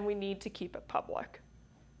public, and we need to keep it public.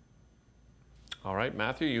 All right,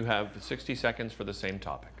 Matthew, you have 60 seconds for the same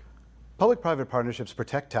topic. Public-private partnerships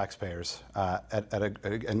protect taxpayers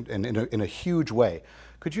in a huge way.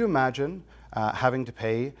 Could you imagine having to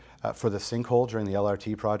pay for the sinkhole during the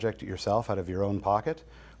LRT project yourself out of your own pocket?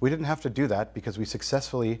 We didn't have to do that because we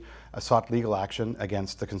successfully sought legal action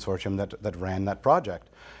against the consortium that ran that project.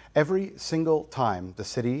 Every single time the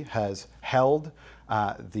city has held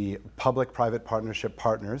the public-private partnership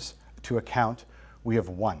partners to account, we have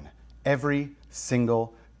won. Every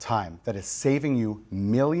single time. That is saving you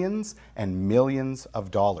millions and millions of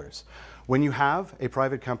dollars. When you have a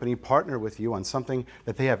private company partner with you on something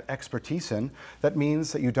that they have expertise in, that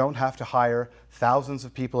means that you don't have to hire thousands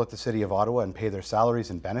of people at the City of Ottawa and pay their salaries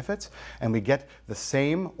and benefits, and we get the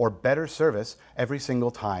same or better service every single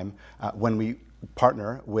time when we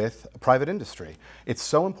partner with private industry. It's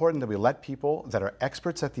so important that we let people that are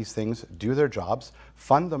experts at these things do their jobs,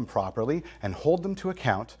 fund them properly, and hold them to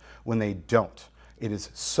account when they don't. It is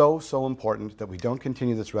so, so important that we don't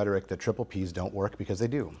continue this rhetoric that triple Ps don't work, because they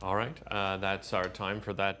do. All right, that's our time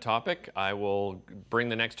for that topic. I will bring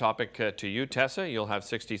the next topic to you, Tessa. You'll have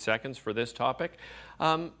 60 seconds for this topic.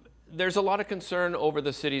 There's a lot of concern over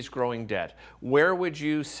the city's growing debt. Where would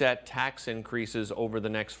you set tax increases over the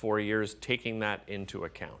next 4 years, taking that into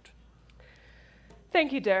account?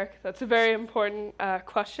 Thank you, Derick. That's a very important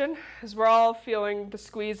question, as we're all feeling the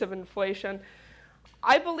squeeze of inflation.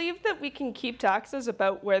 I believe that we can keep taxes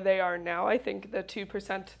about where they are now. I think the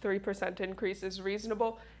 2% to 3% increase is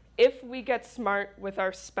reasonable if we get smart with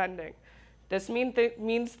our spending. This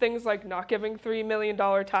means things like not giving $3 million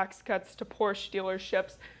tax cuts to Porsche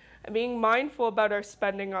dealerships and being mindful about our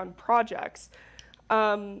spending on projects.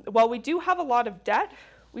 While we do have a lot of debt,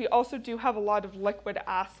 we also do have a lot of liquid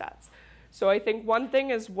assets. So I think one thing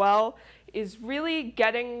as well is really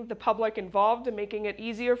getting the public involved and making it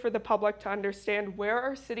easier for the public to understand where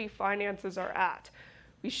our city finances are at.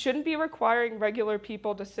 We shouldn't be requiring regular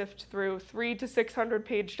people to sift through 300 to 600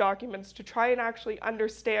 page documents to try and actually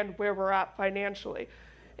understand where we're at financially.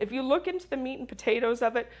 If you look into the meat and potatoes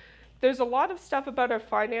of it, there's a lot of stuff about our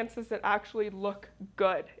finances that actually look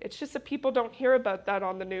good. It's just that people don't hear about that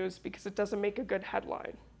on the news because it doesn't make a good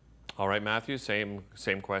headline. All right, Matthew, same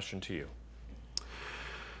question to you.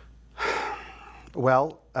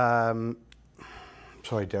 Well,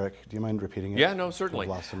 sorry, Derick, do you mind repeating it? Yeah, no, certainly. I've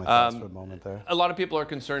lost my thoughts for a moment there. A lot of people are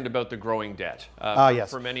concerned about the growing debt Yes.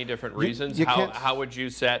 for many different reasons. How would you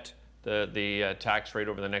set the tax rate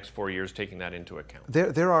over the next 4 years, taking that into account?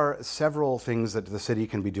 There are several things that the city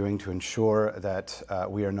can be doing to ensure that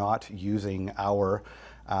we are not using our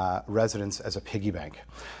residents as a piggy bank,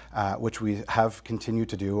 which we have continued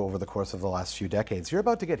to do over the course of the last few decades. You're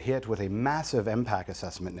about to get hit with a massive MPAC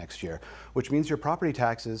assessment next year, which means your property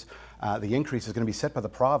taxes, the increase is going to be set by the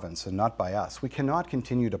province and not by us. We cannot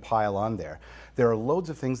continue to pile on there. There are loads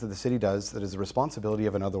of things that the city does that is the responsibility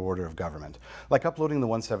of another order of government, like uploading the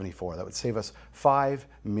 174. That would save us $5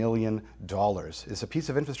 million. It's a piece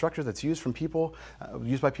of infrastructure that's used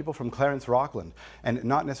by people from Clarence Rockland, and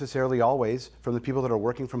not necessarily always from the people that are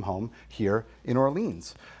working from home here in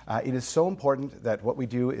Orleans. It is so important that what we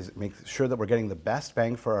do is make sure that we're getting the best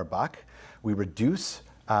bang for our buck. We reduce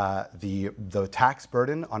the tax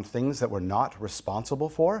burden on things that we're not responsible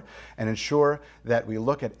for, and ensure that we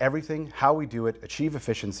look at everything, how we do it, achieve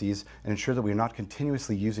efficiencies, and ensure that we're not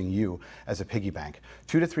continuously using you as a piggy bank.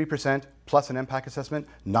 2 to 3% plus an MPAC assessment,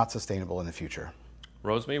 not sustainable in the future.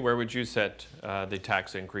 Rosemee, where would you set the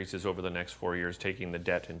tax increases over the next 4 years, taking the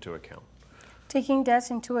debt into account? Taking debt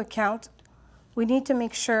into account, we need to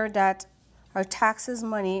make sure that our taxes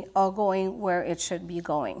money are going where it should be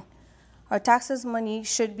going. Our taxes money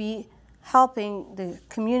should be helping the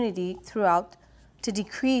community throughout to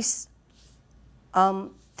decrease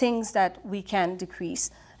things that we can decrease,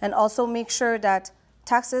 and also make sure that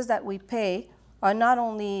taxes that we pay are not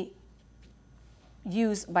only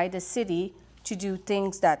used by the city to do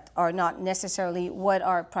things that are not necessarily what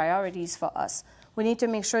are priorities for us. We need to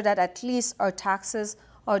make sure that at least our taxes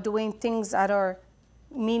are doing things that are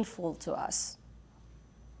meaningful to us.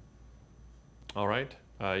 All right.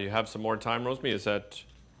 You have some more time, Rosemee. Is that,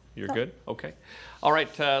 you're good? Okay. All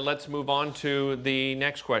right, let's move on to the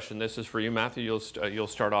next question. This is for you, Matthew. You'll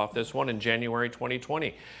start off this one. In January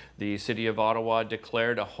 2020, the City of Ottawa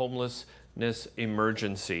declared a homelessness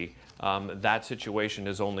emergency. That situation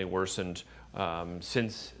has only worsened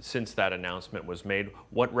since that announcement was made.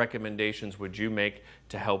 What recommendations would you make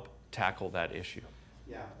to help tackle that issue?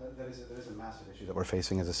 Yeah, that is a massive issue that we're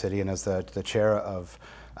facing as a city, and as the chair of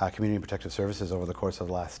Community and Protective Services over the course of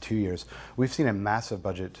the last 2 years, we've seen a massive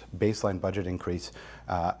baseline budget increase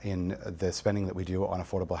in the spending that we do on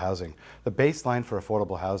affordable housing. The baseline for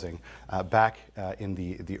affordable housing back in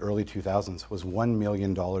the early 2000s was $1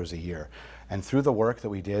 million a year. And through the work that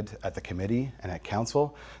we did at the committee and at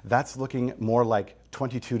council, that's looking more like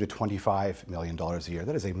 $22 to $25 million a year.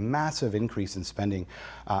 That is a massive increase in spending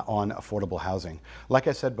on affordable housing. Like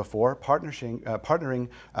I said before, partnering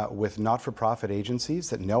with not-for-profit agencies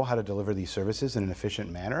that know how to deliver these services in an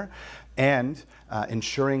efficient manner, and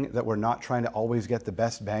ensuring that we're not trying to always get the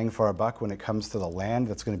best bang for our buck when it comes to the land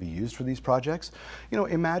that's going to be used for these projects. You know,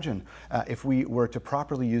 imagine if we were to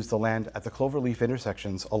properly use the land at the Cloverleaf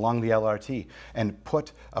intersections along the LRT and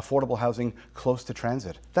put affordable housing close to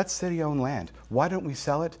transit. That's city-owned land. Why don't we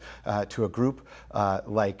sell it to a group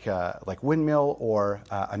like Windmill or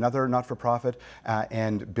another not-for-profit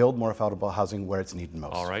and build more affordable housing where it's needed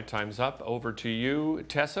most? All right, time's up. Over to you,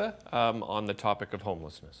 Tessa, on the topic of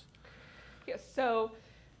homelessness. Yes, so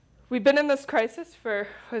we've been in this crisis for,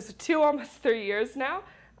 almost 3 years now,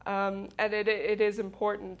 and it is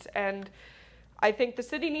important. And I think the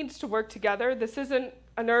city needs to work together. This isn't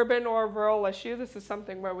an urban or rural issue. This is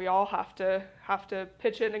something where we all have to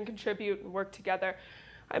pitch in and contribute and work together.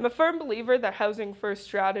 I'm a firm believer that housing first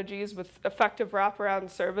strategies with effective wraparound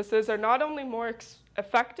services are not only more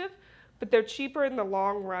effective, but they're cheaper in the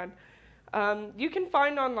long run. You can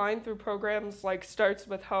find online through programs like Starts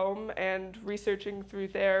with Home and researching through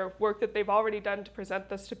their work that they've already done to present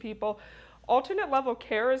this to people. Alternate level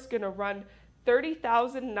care is going to run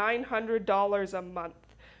 $30,900 a month.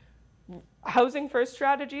 Housing First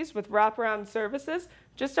Strategies with wraparound services,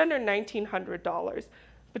 just under $1,900.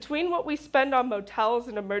 Between what we spend on motels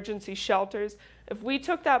and emergency shelters, if we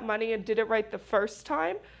took that money and did it right the first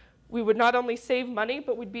time, we would not only save money,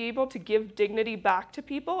 but we'd be able to give dignity back to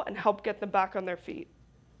people and help get them back on their feet.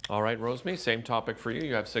 All right, Rosemee, same topic for you.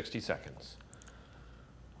 You have 60 seconds.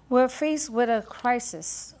 We're faced with a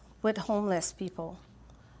crisis with homeless people.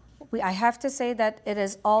 I have to say that it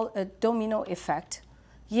is all a domino effect.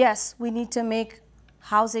 Yes, we need to make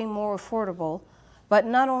housing more affordable, but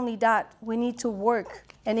not only that, we need to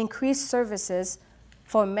work and increase services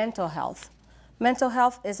for mental health. Mental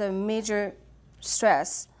health is a major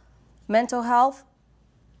stress. Mental health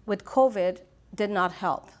with COVID did not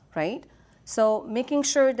help, right? So making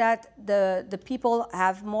sure that the people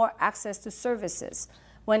have more access to services.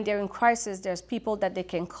 When they're in crisis, there's people that they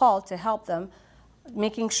can call to help them.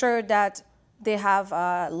 Making sure that they have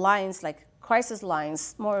lines like crisis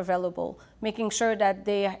lines more available. Making sure that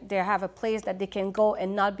they have a place that they can go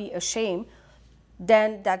and not be ashamed,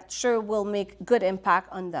 then that sure will make good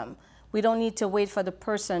impact on them. We don't need to wait for the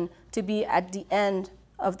person to be at the end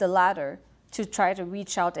of the ladder to try to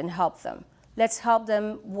reach out and help them. Let's help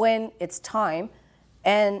them when it's time,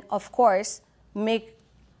 and of course, make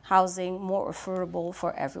housing more affordable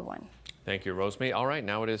for everyone. Thank you, Rosemee. All right,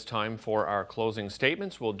 now it is time for our closing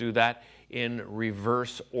statements. We'll do that in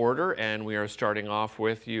reverse order, and we are starting off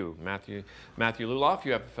with you, Matthew Luloff.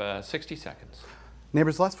 You have 60 seconds.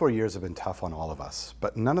 Neighbours, the last 4 years have been tough on all of us,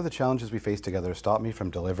 but none of the challenges we face together stopped me from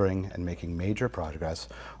delivering and making major progress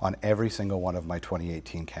on every single one of my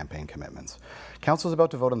 2018 campaign commitments. Council is about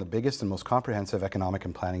to vote on the biggest and most comprehensive economic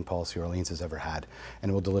and planning policy Orleans has ever had, and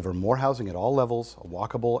it will deliver more housing at all levels, a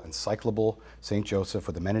walkable and cyclable St. Joseph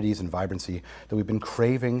with amenities and vibrancy that we've been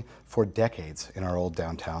craving for decades in our old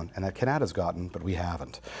downtown, and that Canada's gotten, but we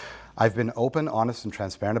haven't. I've been open, honest, and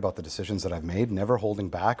transparent about the decisions that I've made, never holding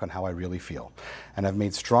back on how I really feel. And I've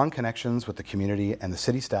made strong connections with the community and the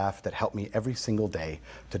city staff that help me every single day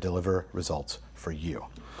to deliver results for you.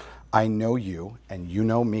 I know you, and you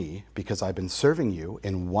know me, because I've been serving you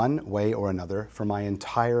in one way or another for my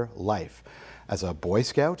entire life. As a Boy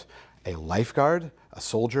Scout, a lifeguard, a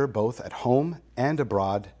soldier, both at home and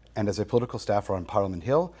abroad, and as a political staffer on Parliament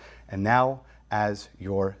Hill, and now as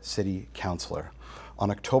your city councillor. On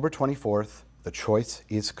October 24th, the choice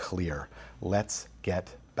is clear. Let's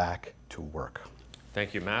get back to work.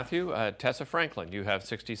 Thank you, Matthew. Tessa Franklin, you have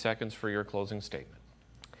 60 seconds for your closing statement.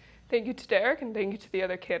 Thank you to Derick, and thank you to the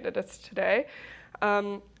other candidates today.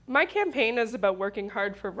 My campaign is about working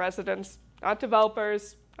hard for residents, not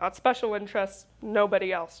developers, not special interests,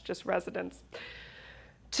 nobody else, just residents.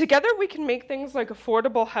 Together we can make things like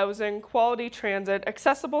affordable housing, quality transit,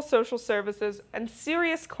 accessible social services, and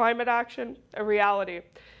serious climate action a reality.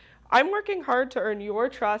 I'm working hard to earn your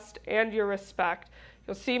trust and your respect.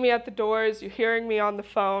 You'll see me at the doors, you're hearing me on the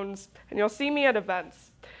phones, and you'll see me at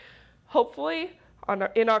events. Hopefully,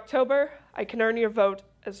 in October, I can earn your vote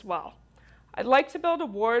as well. I'd like to build a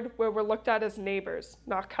ward where we're looked at as neighbors,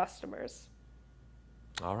 not customers.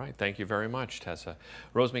 All right, thank you very much, Tessa.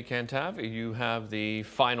 Rosemee Cantave, you have the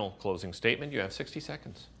final closing statement. You have 60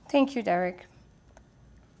 seconds. Thank you, Derick.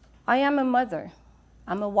 I am a mother,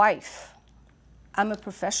 I'm a wife, I'm a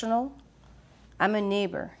professional, I'm a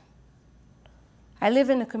neighbor. I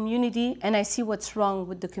live in a community and I see what's wrong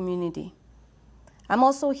with the community. I'm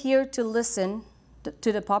also here to listen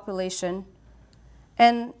to the population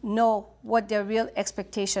and know what their real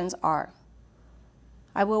expectations are.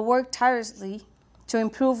 I will work tirelessly to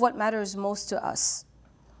improve what matters most to us.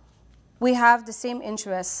 We have the same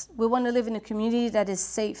interests. We want to live in a community that is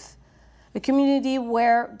safe, a community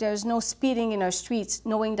where there's no speeding in our streets,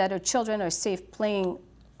 knowing that our children are safe playing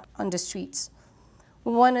on the streets.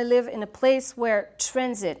 We want to live in a place where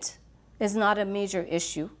transit is not a major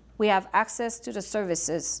issue. We have access to the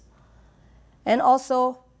services, and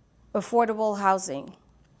also affordable housing.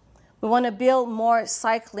 We want to build more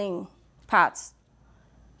cycling paths.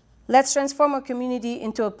 Let's transform our community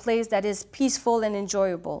into a place that is peaceful and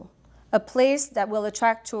enjoyable, a place that will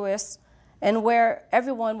attract tourists and where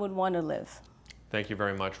everyone would want to live. Thank you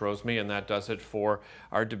very much, Rosemee, and that does it for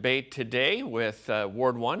our debate today with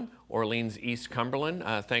Ward 1, Orléans East-Cumberland.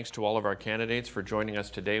 Thanks to all of our candidates for joining us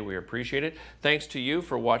today. We appreciate it. Thanks to you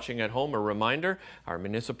for watching at home. A reminder, our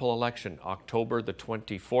municipal election, October the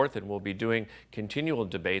 24th, and we'll be doing continual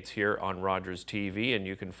debates here on Rogers TV, and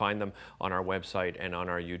you can find them on our website and on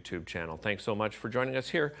our YouTube channel. Thanks so much for joining us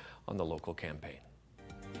here on the local campaign.